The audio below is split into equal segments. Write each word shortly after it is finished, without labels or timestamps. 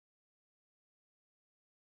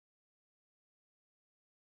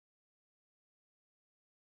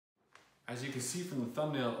As you can see from the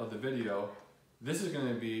thumbnail of the video, this is going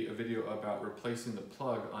to be a video about replacing the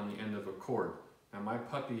plug on the end of a cord. Now my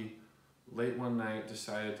puppy late one night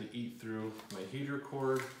decided to eat through my heater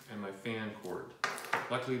cord and my fan cord.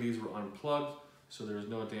 Luckily these were unplugged, so there was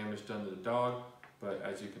no damage done to the dog, but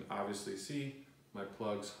as you can obviously see, my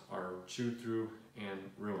plugs are chewed through and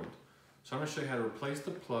ruined. So I'm going to show you how to replace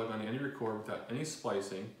the plug on the end of your cord without any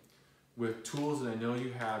splicing with tools that I know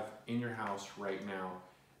you have in your house right now.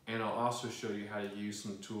 And I'll also show you how to use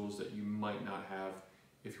some tools that you might not have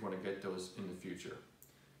if you want to get those in the future.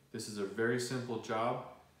 This is a very simple job.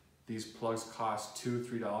 These plugs cost $2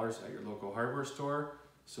 to $3 at your local hardware store,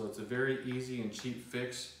 so it's a very easy and cheap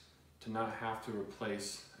fix to not have to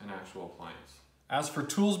replace an actual appliance. As for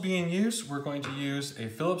tools being used, we're going to use a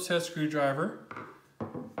Phillips head screwdriver.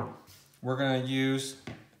 We're going to use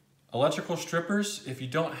electrical strippers. If you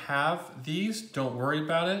don't have these, don't worry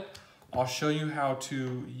about it. I'll show you how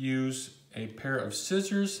to use a pair of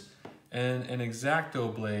scissors and an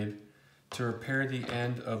X-Acto blade to repair the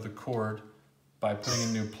end of the cord by putting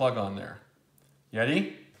a new plug on there.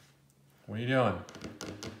 Yeti, what are you doing?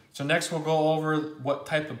 So next we'll go over what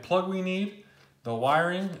type of plug we need, the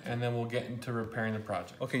wiring, and then we'll get into repairing the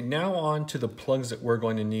project. Okay, now on to the plugs that we're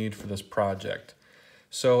going to need for this project.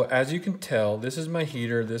 So as you can tell, this is my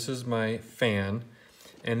heater, this is my fan,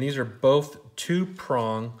 and these are both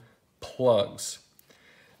 2-prong plugs.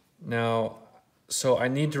 Now, so I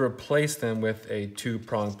need to replace them with a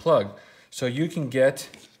 2-prong plug. So you can get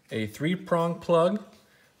a 3-prong plug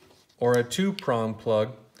or a 2-prong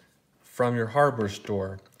plug from your hardware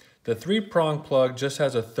store. The 3-prong plug just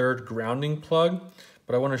has a third grounding plug,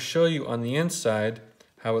 but I want to show you on the inside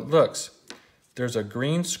how it looks. There's a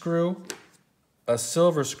green screw, a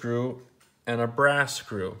silver screw, and a brass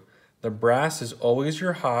screw. The brass is always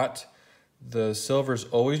your hot, the silver is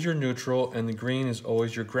always your neutral, and the green is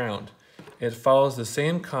always your ground. It follows the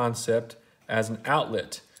same concept as an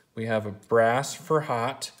outlet. We have a brass for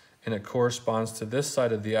hot, and it corresponds to this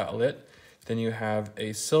side of the outlet. Then you have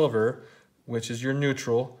a silver, which is your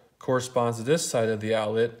neutral, corresponds to this side of the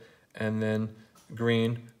outlet, and then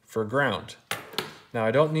green for ground. Now I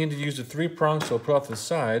don't need to use the 3-prong, so I'll put off to the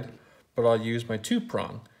side, but I'll use my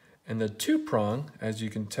 2-prong. And the 2-prong, as you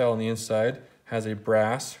can tell on the inside, has a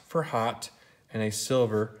brass for hot and a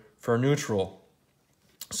silver for neutral.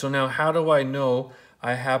 So now how do I know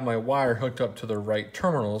I have my wire hooked up to the right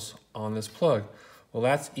terminals on this plug? Well,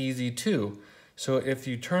 that's easy too. So if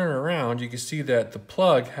you turn it around, you can see that the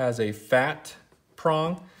plug has a fat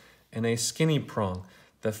prong and a skinny prong.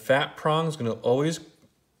 The fat prong is going to always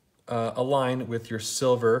align with your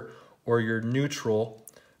silver or your neutral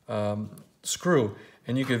screw.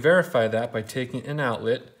 And you can verify that by taking an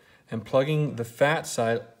outlet and plugging the fat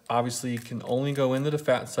side. Obviously, you can only go into the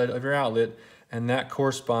fat side of your outlet, and that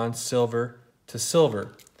corresponds silver to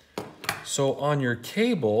silver. So on your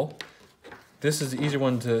cable, this is the easier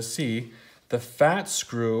one to see, the fat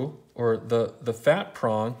screw or the fat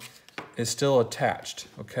prong is still attached,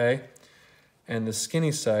 okay? And the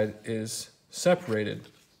skinny side is separated.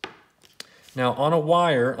 Now on a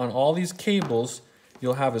wire, on all these cables,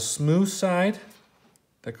 you'll have a smooth side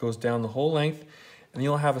that goes down the whole length, and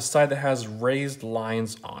you'll have a side that has raised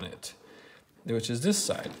lines on it, which is this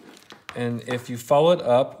side. And if you follow it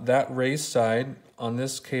up, that raised side on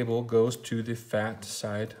this cable goes to the fat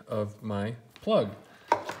side of my plug.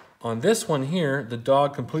 On this one here, the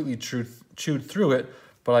dog completely chewed through it,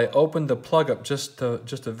 but I opened the plug up just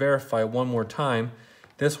to verify one more time.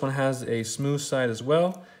 This one has a smooth side as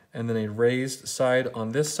well, and then a raised side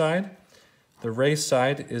on this side. The raised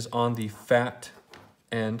side is on the fat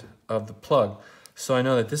end of the plug. So I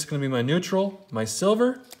know that this is going to be my neutral, my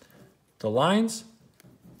silver, the lines,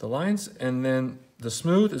 and then the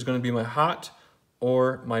smooth is going to be my hot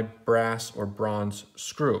or my brass or bronze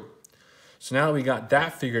screw. So now that we got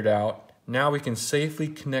that figured out, now we can safely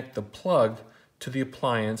connect the plug to the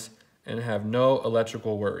appliance and have no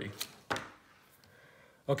electrical worry.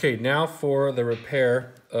 Okay, now for the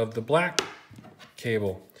repair of the black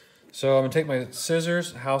cable. So I'm gonna take my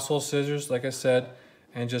scissors, household scissors, like I said,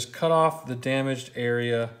 and just cut off the damaged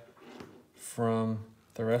area from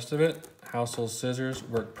the rest of it. Household scissors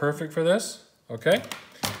work perfect for this, okay?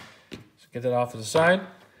 So get that off to the side.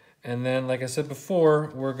 And then, like I said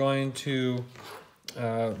before, we're going to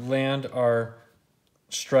land our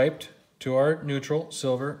striped to our neutral,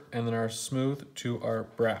 silver, and then our smooth to our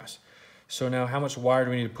brass. So now how much wire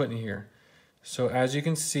do we need to put in here? So as you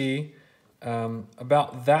can see,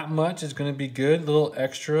 about that much is going to be good. A little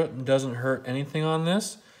extra doesn't hurt anything on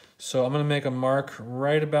this. So I'm going to make a mark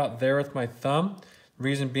right about there with my thumb.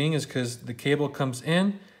 Reason being is because the cable comes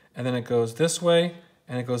in and then it goes this way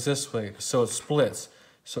and it goes this way, so it splits.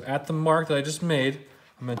 So at the mark that I just made,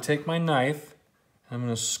 I'm gonna take my knife, and I'm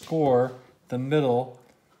gonna score the middle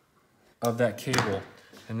of that cable,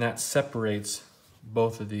 and that separates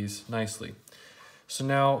both of these nicely. So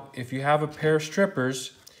now, if you have a pair of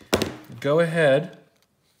strippers, go ahead,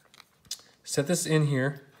 set this in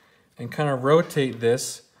here, and kind of rotate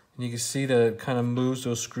this, and you can see that it kind of moves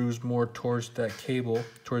those screws more towards that cable,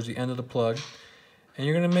 towards the end of the plug. And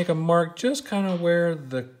you're gonna make a mark just kind of where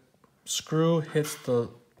the screw hits the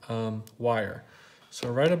wire. So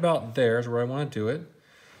right about there is where I wanna do it.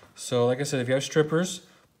 So like I said, if you have strippers,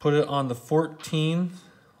 put it on the 14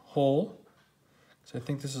 hole. So I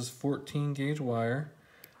think this is 14 gauge wire.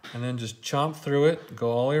 And then just chomp through it,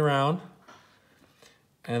 go all the way around.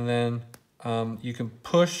 And then you can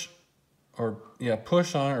push on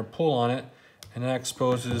it or pull on it, and that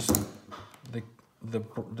exposes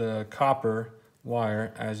the copper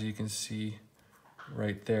wire, as you can see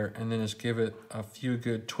right there. And then just give it a few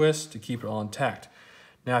good twists to keep it all intact.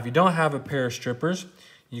 Now, if you don't have a pair of strippers,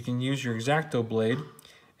 you can use your X-Acto blade,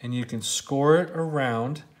 and you can score it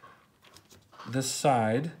around this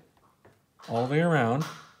side, all the way around.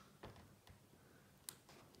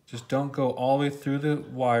 Just don't go all the way through the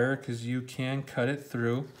wire, because you can cut it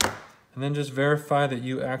through. And then just verify that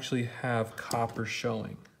you actually have copper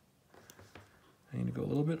showing. I need to go a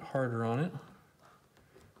little bit harder on it.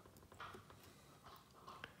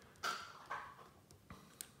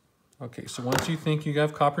 Okay, so once you think you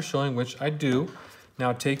have copper showing, which I do,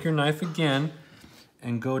 now take your knife again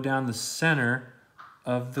and go down the center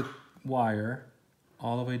of the wire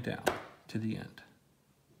all the way down to the end.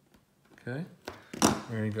 Okay,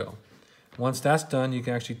 there you go. Once that's done, you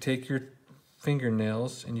can actually take your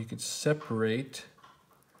fingernails and you can separate,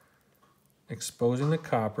 exposing the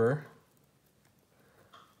copper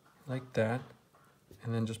like that,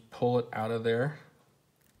 and then just pull it out of there.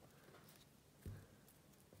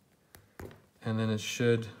 And then it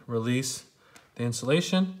should release the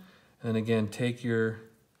insulation. And then again, take your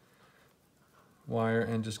wire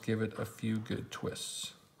and just give it a few good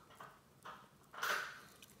twists.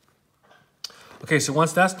 Okay, so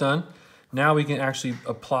once that's done, now we can actually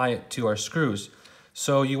apply it to our screws.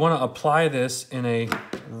 So you want to apply this in a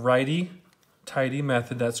righty-tighty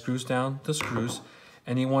method that screws down the screws,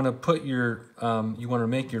 and you want to put your,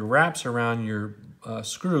 make your wraps around your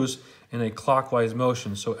screws in a clockwise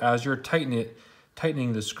motion. So as you're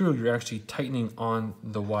tightening the screw, you're actually tightening on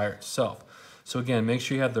the wire itself. So again, make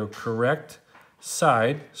sure you have the correct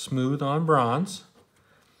side, smooth on bronze,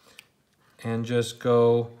 and just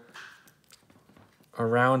go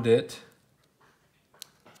around it.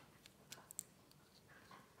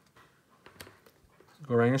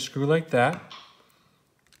 Go around your screw like that,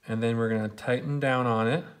 and then we're going to tighten down on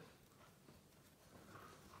it.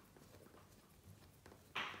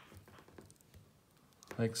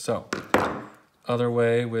 Like so. Other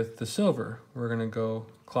way with the silver. We're going to go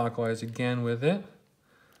clockwise again with it.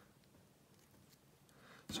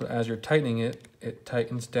 So as you're tightening it, it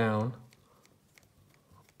tightens down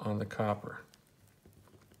on the copper.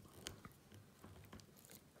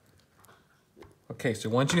 Okay, so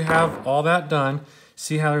once you have all that done,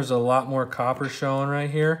 see how there's a lot more copper showing right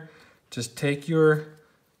here? Just take your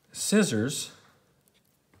scissors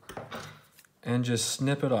and just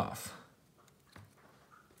snip it off.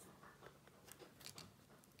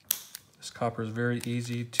 This copper is very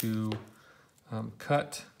easy to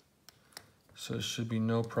cut, so it should be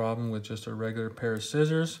no problem with just a regular pair of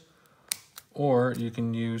scissors, or you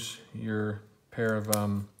can use your pair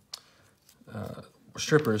of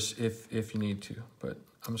strippers if you need to, but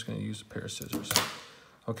I'm just going to use a pair of scissors.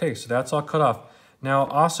 Okay, so that's all cut off. Now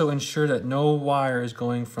also ensure that no wire is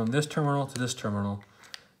going from this terminal to this terminal,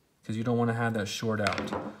 because you don't want to have that short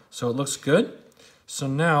out. So it looks good. So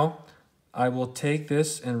now I will take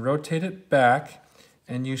this and rotate it back,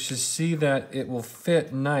 and you should see that it will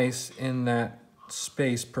fit nice in that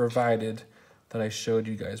space provided that I showed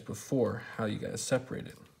you guys before, how you guys separate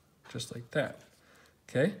it, just like that.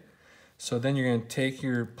 Okay, so then you're going to take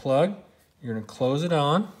your plug, you're going to close it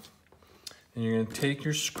on, and you're going to take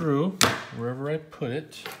your screw, wherever I put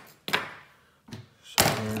it,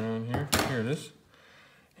 somewhere around here, here it is,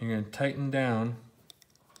 and you're going to tighten down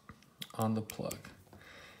on the plug.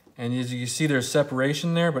 And as you see, there's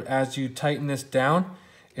separation there, but as you tighten this down,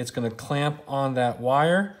 it's going to clamp on that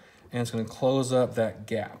wire, and it's going to close up that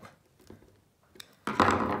gap.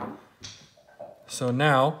 So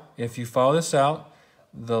now, if you follow this out,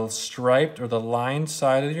 the striped or the lined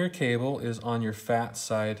side of your cable is on your fat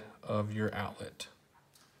side of your outlet.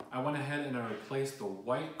 I went ahead and I replaced the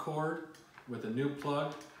white cord with a new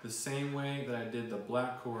plug the same way that I did the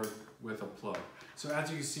black cord with a plug. So as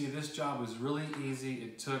you can see, this job was really easy.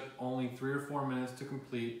 It took only 3 or 4 minutes to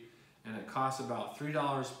complete, and it costs about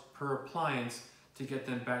 $3 per appliance to get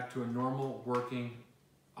them back to a normal working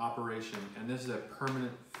operation. And this is a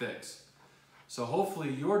permanent fix. So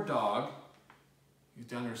hopefully your dog, he's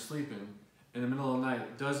down there sleeping in the middle of the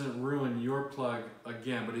night, doesn't ruin your plug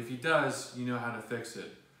again. But if he does, you know how to fix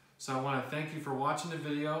it. So I want to thank you for watching the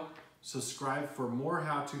video. Subscribe for more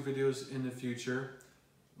how-to videos in the future.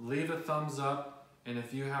 Leave a thumbs up. And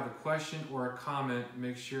if you have a question or a comment,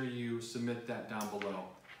 make sure you submit that down below.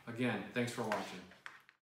 Again, thanks for watching.